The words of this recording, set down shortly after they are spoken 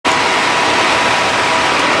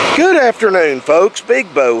Good afternoon, folks.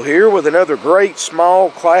 Big Bo here with another great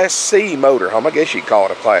small Class C motorhome. I guess you'd call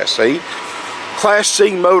it a Class C. Class C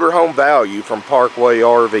motorhome value from Parkway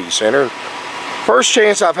RV Center. First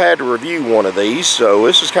chance I've had to review one of these, so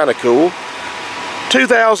this is kind of cool.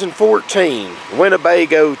 2014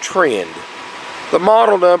 Winnebago Trend. The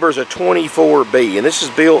model number is a 24B, and this is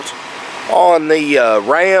built on the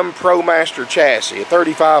Ram Promaster chassis, a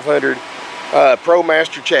 3500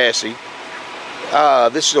 Promaster chassis.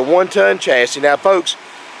 This is a 1-ton chassis. Now, folks,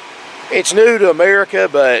 it's new to America,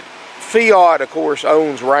 but Fiat, of course,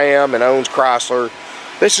 owns Ram and owns Chrysler.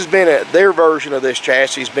 This has been their version of this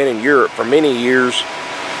chassis has been in Europe for many years,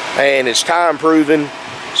 and it's time proven.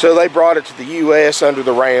 So they brought it to the U.S. under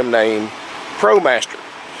the Ram name, Promaster.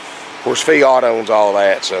 Of course, Fiat owns all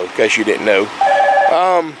that, so in case you didn't know.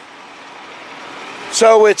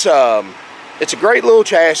 So it's a great little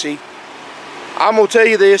chassis. I'm gonna tell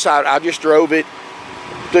you this. I just drove it.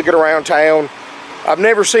 Took it around town. I've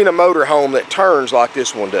never seen a motorhome that turns like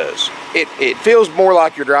this one does. It feels more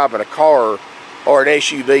like you're driving a car or an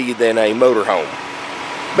SUV than a motorhome.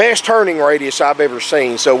 Best turning radius I've ever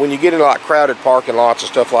seen. So when you get into like crowded parking lots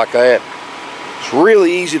and stuff like that, it's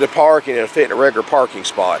really easy to park and it'll fit in a regular parking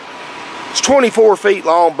spot. It's 24 feet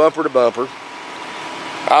long, bumper to bumper.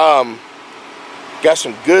 Got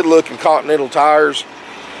some good looking Continental tires.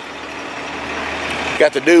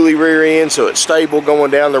 Got the dually rear end, so it's stable going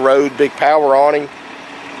down the road. Big power awning.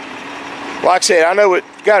 Like I said, I know it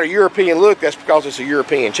got a European look. That's because it's a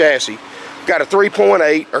European chassis. Got a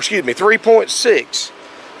 3.6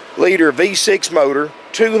 liter V6 motor,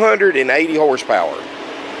 280 horsepower.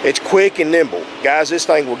 It's quick and nimble. Guys, this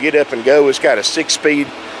thing will get up and go. It's got a 6-speed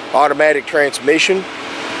automatic transmission.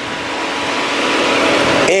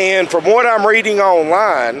 And from what I'm reading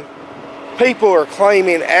online, people are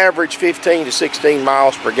claiming average 15 to 16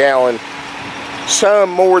 miles per gallon, some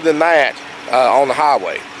more than that on the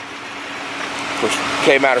highway. Which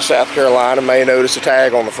came out of South Carolina, may notice a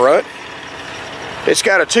tag on the front. It's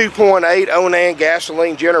got a 2.8 Onan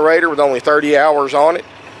gasoline generator with only 30 hours on it.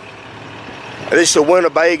 This is a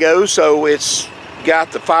Winnebago, so it's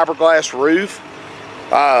got the fiberglass roof.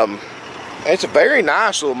 It's a very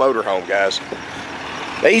nice little motorhome, guys.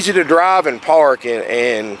 Easy to drive and park,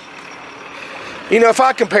 and you know, if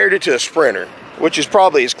I compared it to a Sprinter, which is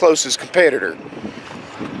probably its closest competitor,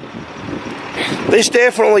 this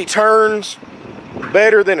definitely turns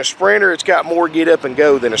better than a Sprinter. It's got more get up and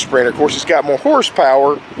go than a Sprinter. Of course, it's got more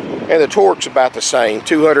horsepower, and the torque's about the same,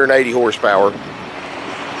 280 horsepower.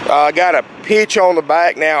 I got a pitch on the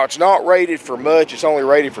back. Now, it's not rated for much. It's only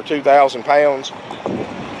rated for 2,000 pounds.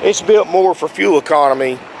 It's built more for fuel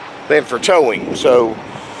economy than for towing. So,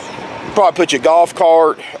 probably put your golf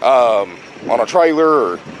cart on a trailer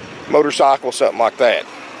or motorcycle, something like that.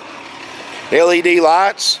 LED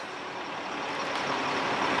lights.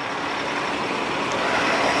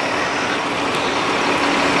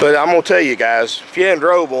 But I'm going to tell you guys, if you haven't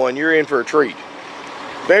drove one, you're in for a treat.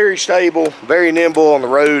 Very stable, very nimble on the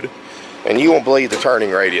road, and you won't believe the turning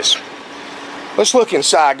radius. Let's look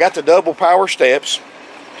inside. Got the double power steps.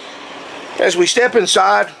 As we step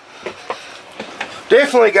inside,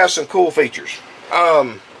 definitely got some cool features.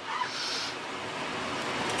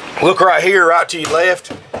 Look right here, right to your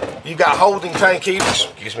left, you've got holding tank heaters.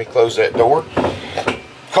 Excuse me, close that door.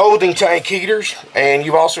 Holding tank heaters, and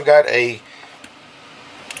you've also got an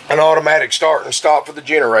automatic start and stop for the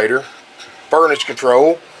generator. Furnace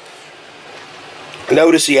control.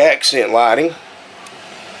 Notice the accent lighting.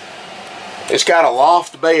 It's got a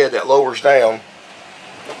loft bed that lowers down.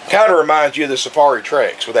 Kind of reminds you of the Safari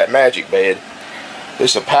Treks with that magic bed.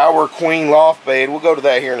 This is a Power Queen loft bed. We'll go to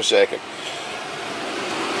that here in a second.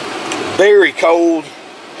 Very cold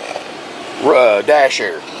dash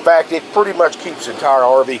air. In fact, it pretty much keeps the entire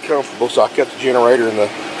RV comfortable, so I cut the generator and the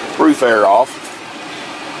roof air off.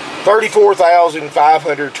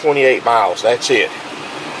 34,528 miles. That's it.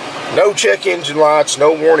 No check engine lights,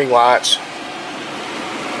 no warning lights.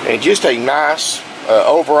 And just a nice,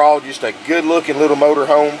 overall, just a good looking little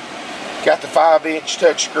motorhome. Got the 5-inch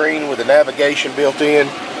touchscreen with the navigation built in.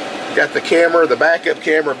 Got the camera, the backup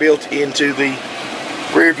camera built into the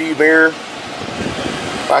rear view mirror.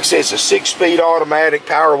 Like I said, it's a 6-speed automatic,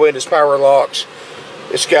 power windows, power locks.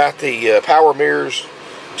 It's got the power mirrors,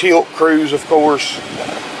 tilt cruise, of course,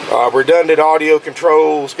 redundant audio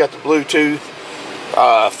controls. Got the Bluetooth,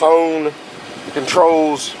 phone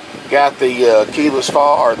controls. Got the keyless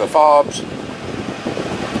fob, or the fobs,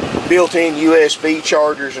 built-in USB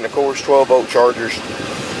chargers, and of course 12-volt chargers.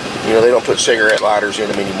 You know, they don't put cigarette lighters in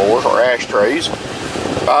them anymore, or ashtrays.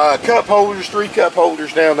 Cup holders, 3 cup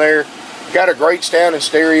holders down there. Got a great sound in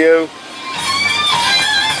stereo.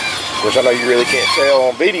 course, I know you really can't tell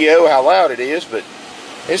on video how loud it is, but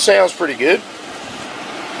it sounds pretty good.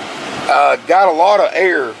 Got a lot of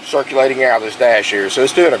air circulating out of this dash here, so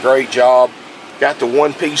it's doing a great job. Got the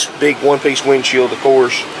big one-piece windshield, of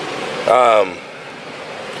course.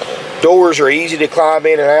 Doors are easy to climb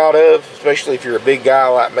in and out of, especially if you're a big guy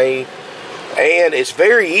like me. And it's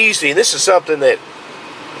very easy, and this is something that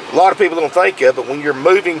a lot of people don't think of, but when you're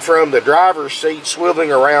moving from the driver's seat, swiveling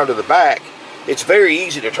around to the back, it's very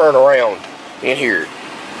easy to turn around in here.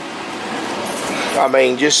 I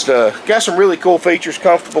mean, just got some really cool features,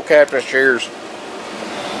 comfortable captain's chairs.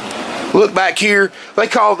 Look back here, they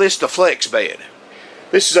call this the flex bed.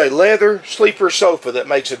 This is a leather sleeper sofa that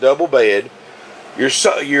makes a double bed. Your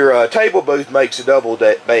table booth makes a double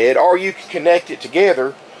bed, or you can connect it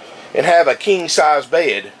together and have a king size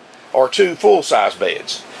bed or two full size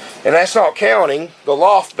beds. And that's not counting the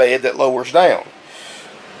loft bed that lowers down.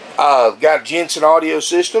 Got a Jensen audio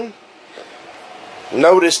system.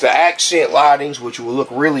 Notice the accent lightings, which will look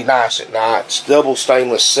really nice at night. It's double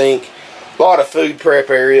stainless sink. A lot of food prep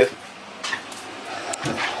area.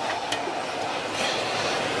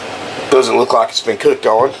 Doesn't look like it's been cooked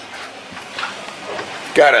on.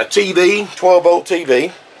 Got a TV, 12-volt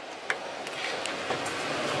TV.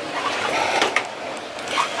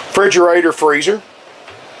 Refrigerator, freezer.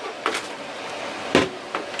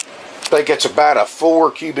 I think it's about a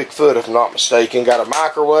 4 cubic foot if I'm not mistaken. Got a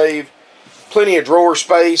microwave, plenty of drawer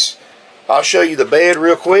space. I'll show you the bed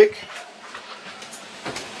real quick.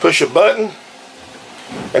 Push a button,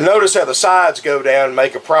 and notice how the sides go down and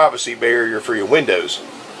make a privacy barrier for your windows.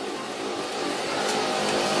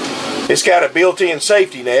 It's got a built-in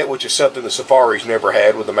safety net, which is something the Safari's never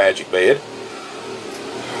had with the Magic bed.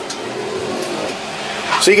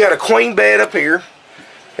 So you got a queen bed up here.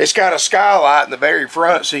 It's got a skylight in the very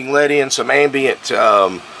front so you can let in some ambient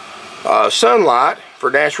sunlight for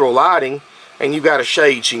natural lighting, and you've got a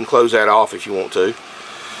shade so you can close that off if you want to.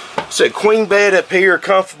 It's a queen bed up here,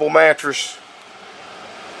 comfortable mattress.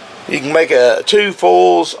 You can make a 2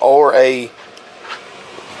 fulls or a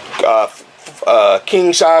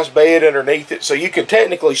king size bed underneath it, so you can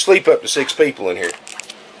technically sleep up to 6 people in here.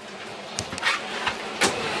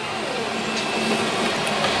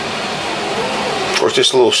 Of course,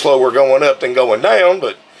 it's a little slower going up than going down,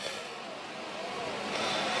 but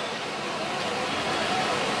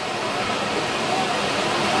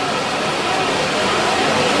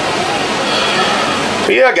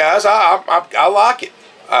yeah, guys, I like it.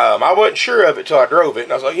 I wasn't sure of it till I drove it,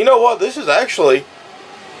 and I was like, you know what, this is actually,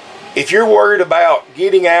 if you're worried about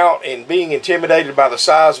getting out and being intimidated by the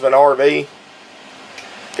size of an RV,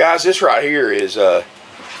 guys, this right here is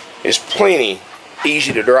plenty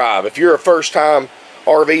easy to drive. If you're a first-time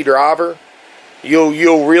RV driver, you'll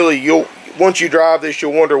once you drive this,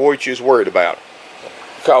 you'll wonder what you was worried about,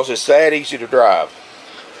 because it's that easy to drive.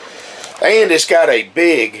 And it's got a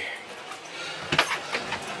big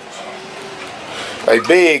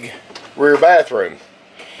rear bathroom.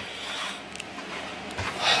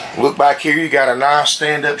 Look back here, you got a nice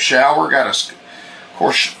stand-up shower. Got of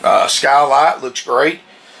course, skylight, looks great.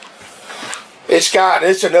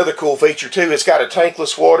 It's another cool feature too. It's got a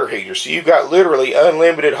tankless water heater, so you've got literally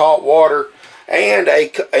unlimited hot water, and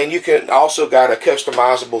you can also got a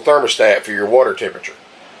customizable thermostat for your water temperature.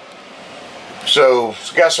 So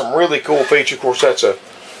it's got some really cool features. Of course, that's a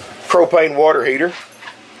propane water heater.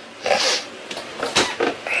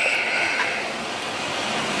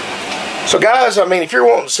 So guys, I mean, if you're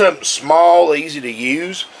wanting something small, easy to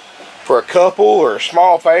use for a couple or a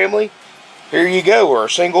small family, here you go, or a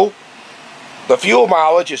single. The fuel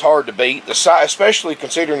mileage is hard to beat, especially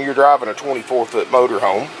considering you're driving a 24-foot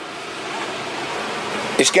motorhome.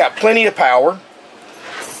 It's got plenty of power.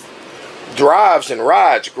 Drives and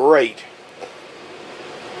rides great.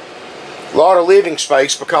 A lot of living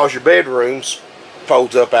space because your bedrooms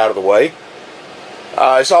folds up out of the way.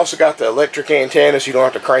 It's also got the electric antenna, so you don't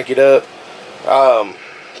have to crank it up.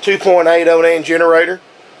 2.8 Onan generator.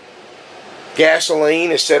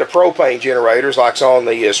 Gasoline instead of propane generators like on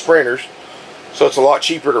the Sprinters. So it's a lot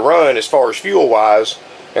cheaper to run as far as fuel wise,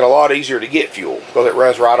 and a lot easier to get fuel because it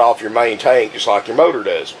runs right off your main tank just like your motor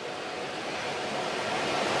does.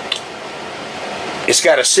 It's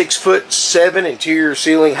got a 6'7" interior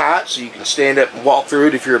ceiling height, so you can stand up and walk through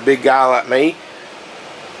it if you're a big guy like me.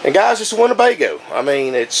 And guys, it's a Winnebago. I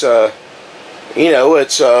mean, it's I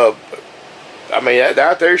mean, that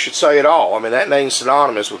out there should say it all. I mean, that name's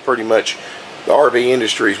synonymous with pretty much the RV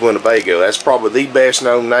industry's Winnebago. That's probably the best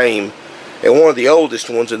known name and one of the oldest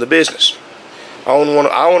ones in the business. I own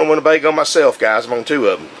a Winnebago myself, guys. I'm on 2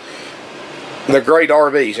 of them. And they're great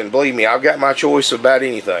RVs, and believe me, I've got my choice about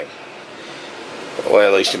anything. Well,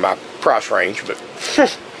 at least in my price range, but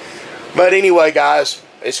but anyway, guys,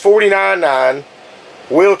 it's $49.9.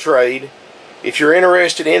 We'll trade. If you're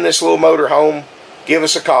interested in this little motor home, give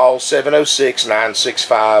us a call,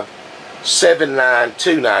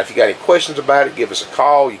 706-965-7929. If you got any questions about it, give us a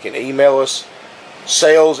call. You can email us,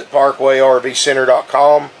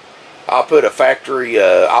 sales@parkwayrvcenter.com. I'll put a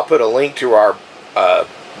link to our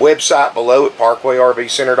website below at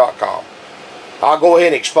parkwayrvcenter.com. I'll go ahead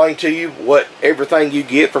and explain to you what everything you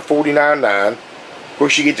get for $49.9. Of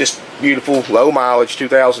course, you get this beautiful low mileage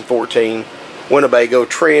 2014 Winnebago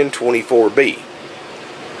Trend 24B.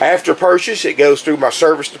 After purchase, it goes through my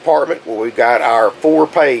service department where we've got our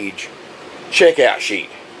 4-page checkout sheet.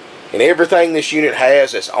 And everything this unit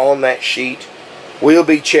has that's on that sheet will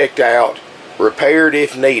be checked out, repaired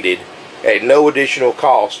if needed, at no additional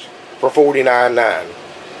cost for $49.9.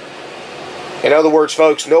 In other words,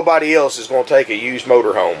 folks, nobody else is going to take a used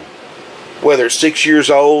motorhome, whether it's 6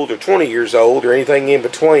 years old or 20 years old or anything in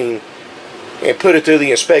between, and put it through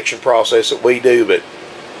the inspection process that we do. But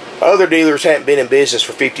other dealers haven't been in business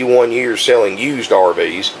for 51 years selling used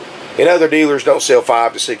RVs, and other dealers don't sell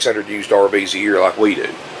 500 to 600 used RVs a year like we do.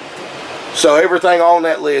 So everything on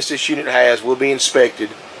that list this unit has will be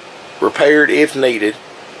inspected, repaired if needed,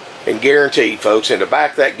 and guaranteed, folks. And to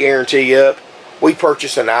back that guarantee up, we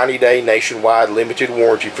purchase a 90-day nationwide limited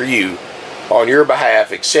warranty for you on your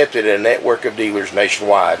behalf, accepted in a network of dealers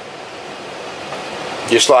nationwide.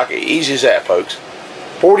 Just like it, easy as that, folks.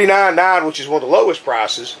 $49.9, which is one of the lowest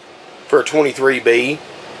prices for a 23B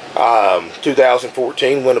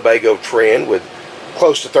 2014 Winnebago Trend with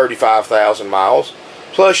close to 35,000 miles.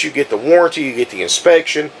 Plus, you get the warranty, you get the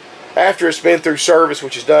inspection after it's been through service,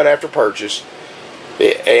 which is done after purchase.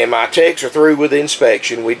 And my techs are through with the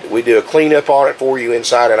inspection. We do a cleanup on it for you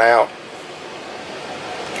inside and out.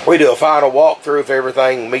 We do a final walkthrough if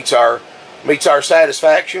everything meets our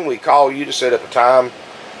satisfaction. We call you to set up a time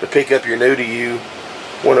to pick up your new to you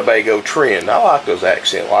Winnebago Trend. I like those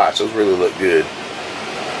accent lights. Those really look good.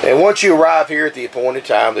 And once you arrive here at the appointed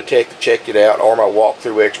time, the tech that checked it out, or my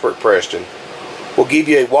walkthrough expert Preston, will give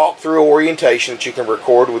you a walkthrough orientation that you can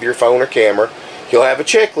record with your phone or camera. He'll have a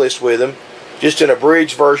checklist with him, just an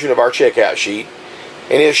abridged version of our checkout sheet,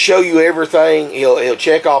 and he'll show you everything. He'll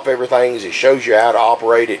check off everything as it shows you how to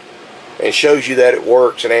operate it and shows you that it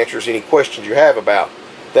works and answers any questions you have about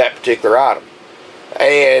that particular item.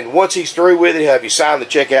 And once he's through with it, he'll have you sign the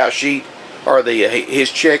checkout sheet or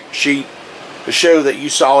his check sheet to show that you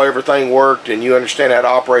saw everything worked and you understand how to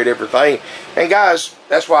operate everything. And guys,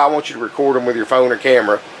 that's why I want you to record them with your phone or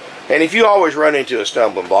camera. And if you always run into a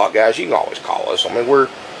stumbling block, guys, you can always call us. I mean,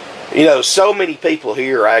 so many people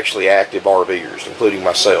here are actually active RVers, including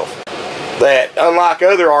myself, that unlike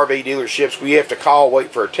other RV dealerships, we have to call,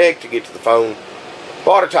 wait for a tech to get to the phone. A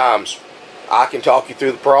lot of times, I can talk you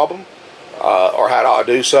through the problem, or how to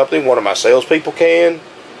do something. One of my salespeople can.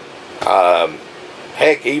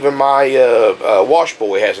 Heck, even my wash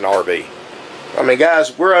boy has an RV. I mean,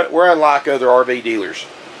 guys, we're unlike other RV dealers.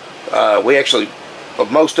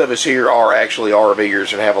 Most of us here are actually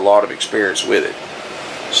RVers and have a lot of experience with it.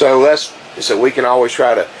 So we can always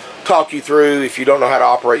try to talk you through. If you don't know how to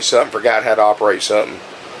operate something, forgot how to operate something,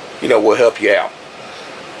 we'll help you out.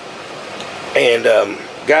 And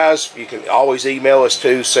guys, you can always email us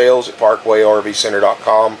too,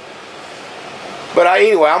 sales@parkwayrvcenter.com. But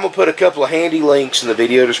anyway, I'm going to put a couple of handy links in the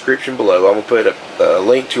video description below. I'm going to put a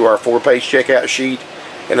link to our 4-page checkout sheet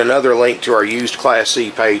and another link to our used Class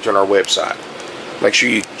C page on our website. Make sure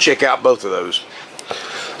you check out both of those.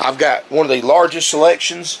 I've got one of the largest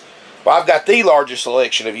selections. Well, I've got the largest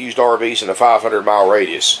selection of used RVs in a 500-mile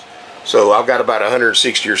radius. So I've got about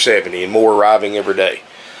 160 or 70 and more arriving every day.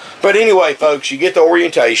 But anyway, folks, you get the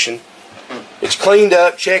orientation. It's cleaned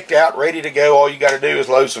up, checked out, ready to go. All you got to do is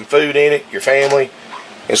load some food in it, your family,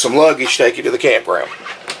 and some luggage, take it to the campground.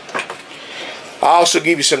 I also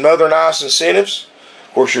give you some other nice incentives.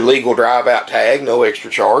 Of course, your legal drive-out tag, no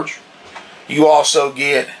extra charge. You also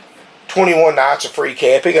get 21 nights of free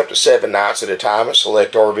camping, up to 7 nights at a time at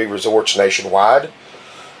select RV resorts nationwide,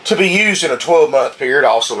 to be used in a 12-month period,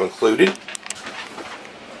 also included.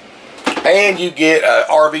 And you get an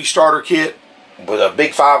RV starter kit with a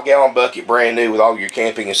big 5-gallon bucket, brand new, with all your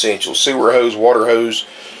camping essentials: sewer hose, water hose,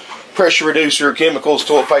 pressure reducer, chemicals,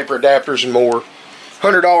 toilet paper, adapters, and more.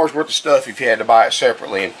 $100 worth of stuff if you had to buy it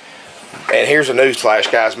separately. And here's a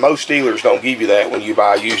newsflash, guys: most dealers don't give you that when you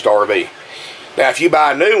buy a used RV. Now, if you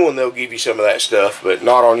buy a new one, they'll give you some of that stuff, but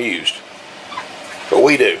not on used. But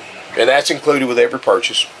we do, and that's included with every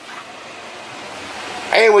purchase.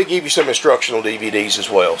 And we give you some instructional DVDs as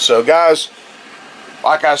well. So, guys,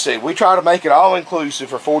 like I said, we try to make it all inclusive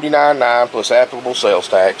for $49.9 plus applicable sales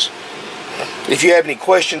tax. If you have any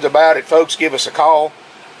questions about it, folks, give us a call.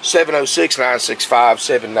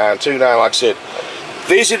 706-965-7929. Like I said,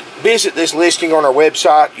 visit this listing on our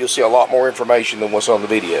website. You'll see a lot more information than what's on the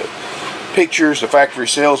video. Pictures, the factory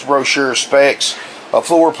sales brochure, specs, a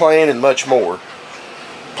floor plan, and much more.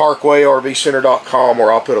 ParkwayRVCenter.com,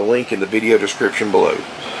 or I'll put a link in the video description below.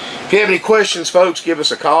 If you have any questions, folks, give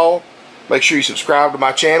us a call. Make sure you subscribe to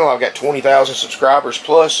my channel. I've got 20,000 subscribers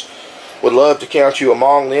plus. Would love to count you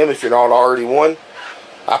among them if you're not already one.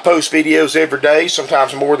 I post videos every day,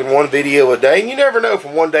 sometimes more than one video a day, and you never know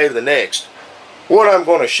from one day to the next what I'm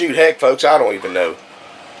going to shoot. Heck, folks, I don't even know.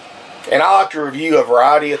 And I like to review a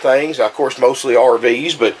variety of things, of course, mostly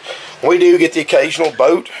RVs, but we do get the occasional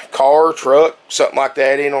boat, car, truck, something like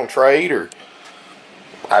that in on trade. Or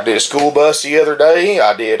I did a school bus the other day.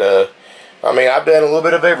 I've done a little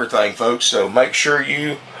bit of everything, folks. So make sure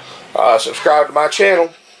you subscribe to my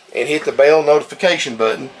channel and hit the bell notification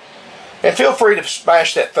button. And feel free to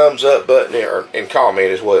smash that thumbs up button there and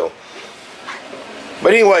comment as well.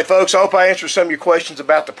 But anyway, folks, I hope I answered some of your questions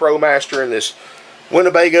about the Promaster and this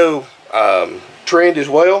Winnebago trend as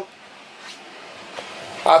well.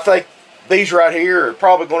 I think these right here are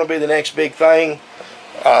probably going to be the next big thing.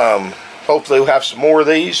 Hopefully we'll have some more of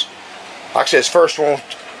these. Like I said, this first one,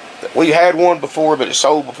 we had one before, but it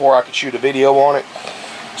sold before I could shoot a video on it.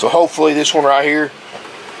 So hopefully this one right here,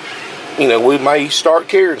 you know, we may start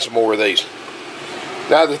carrying some more of these.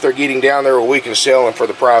 Now that they're getting down there where we can sell them for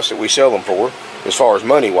the price that we sell them for, as far as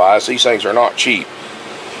money wise, these things are not cheap.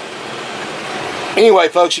 Anyway,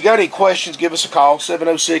 folks, you got any questions, give us a call,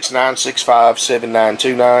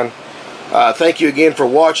 706-965-7929. Thank you again for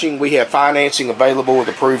watching. We have financing available with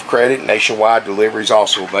approved credit. Nationwide delivery is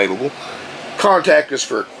also available. Contact us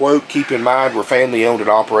for a quote. Keep in mind, we're family owned and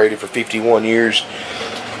operated for 51 years.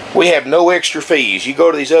 We have no extra fees. You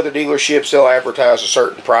go to these other dealerships, they'll advertise a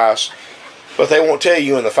certain price, but they won't tell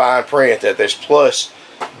you in the fine print that there's plus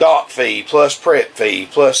dock fee, plus prep fee,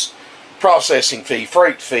 plus processing fee,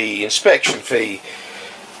 freight fee, inspection fee,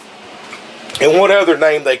 and what other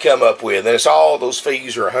name they come up with. And it's all those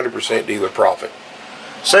fees are 100% dealer profit.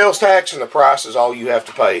 Sales tax and the price is all you have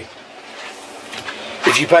to pay.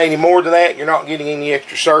 If you pay any more than that, you're not getting any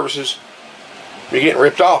extra services. You're getting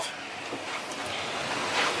ripped off.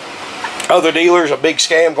 Other dealers, a big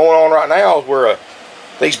scam going on right now is where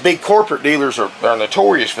these big corporate dealers are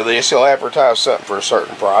notorious for this. They'll advertise something for a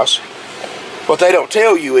certain price. What they don't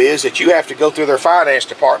tell you is that you have to go through their finance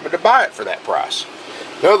department to buy it for that price.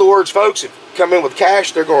 In other words, folks, if you come in with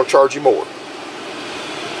cash, they're going to charge you more.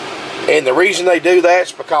 And the reason they do that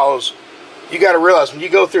is because you got to realize when you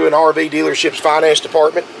go through an RV dealership's finance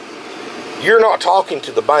department, you're not talking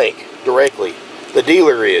to the bank directly. The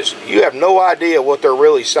dealer is. You have no idea what they're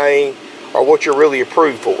really saying or what you're really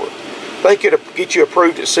approved for. They could get you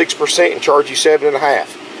approved at 6% and charge you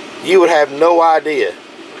 7.5%. You would have no idea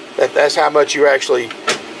that that's how much you actually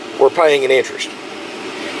were paying in interest.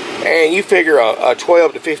 And you figure a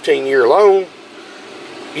 12 to 15 year loan,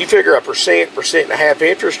 you figure a percent and a half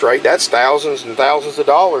interest rate, that's thousands and thousands of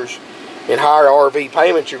dollars in higher RV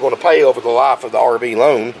payments you're going to pay over the life of the RV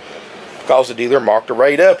loan, because the dealer marked the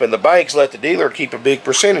rate up, and the banks let the dealer keep a big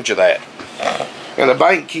percentage of that. And the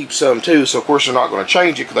bank keeps some too, so of course they're not going to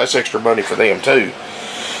change it because that's extra money for them too.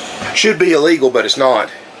 Should be illegal, but it's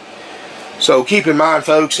not. So keep in mind,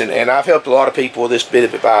 folks, and I've helped a lot of people with this bit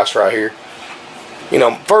of advice right here. You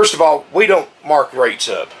know, first of all, we don't mark rates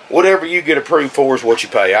up. Whatever you get approved for is what you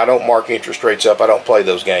pay. I don't mark interest rates up. I don't play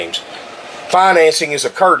those games. Financing is a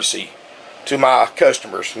courtesy to my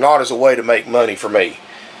customers, not as a way to make money for me.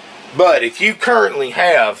 But if you currently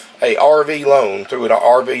have a RV loan through an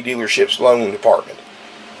RV dealership's loan department,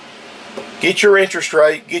 get your interest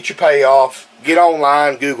rate, get your payoff, get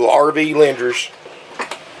online, Google RV lenders.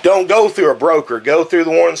 Don't go through a broker. Go through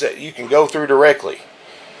the ones that you can go through directly.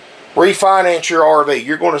 Refinance your RV.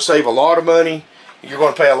 You're going to save a lot of money. You're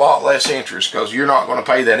going to pay a lot less interest because you're not going to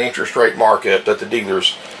pay that interest rate markup that the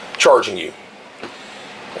dealer's charging you.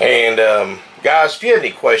 And guys, if you have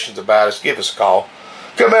any questions about us, give us a call.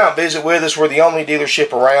 Come out and visit with us. We're the only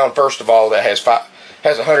dealership around, first of all, that has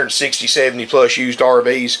 160, 70 plus used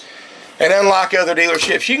RVs. And unlike other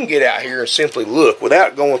dealerships, you can get out here and simply look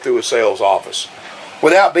without going through a sales office,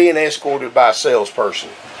 without being escorted by a salesperson,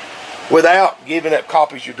 without giving up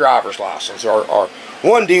copies of your driver's license. Or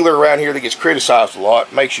one dealer around here that gets criticized a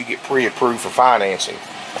lot makes you get pre-approved for financing.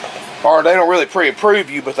 Or they don't really pre-approve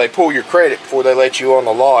you, but they pull your credit before they let you on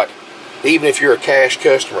the lot, even if you're a cash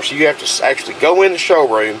customer. So you have to actually go in the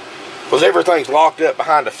showroom, because everything's locked up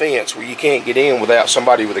behind a fence where you can't get in without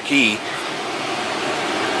somebody with a key,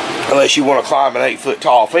 unless you want to climb an 8-foot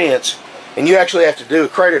tall fence. And you actually have to do a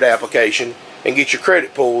credit application and get your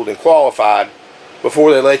credit pulled and qualified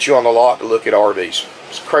before they let you on the lot to look at RVs.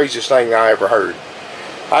 It's the craziest thing I ever heard.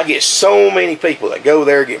 I get so many people that go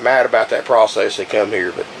there get mad about that process. They come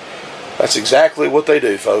here, but that's exactly what they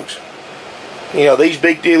do, folks. You know, these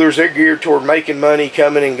big dealers, they're geared toward making money,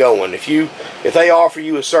 coming and going. If they offer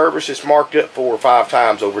you a service, it's marked up 4 or 5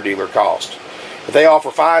 times over dealer cost. If they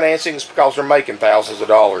offer financing, it's because they're making thousands of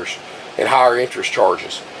dollars in higher interest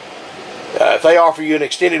charges. If they offer you an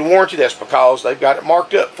extended warranty, that's because they've got it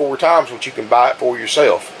marked up 4 times what you can buy it for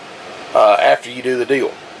yourself after you do the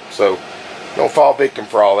deal. So don't fall victim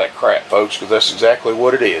for all that crap, folks, because that's exactly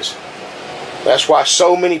what it is. That's why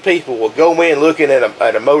so many people will go in looking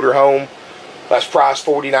at a motor home that's priced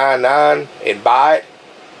 $49,900 and buy it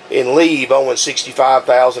and leave owing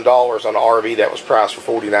 $65,000 on an RV that was priced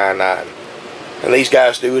for $49,900. And these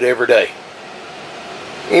guys do it every day.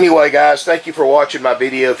 Anyway, guys, thank you for watching my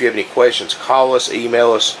video. If you have any questions, call us,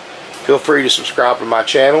 email us. Feel free to subscribe to my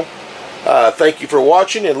channel. Thank you for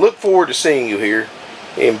watching, and look forward to seeing you here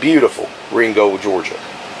in beautiful Ringgold, Georgia.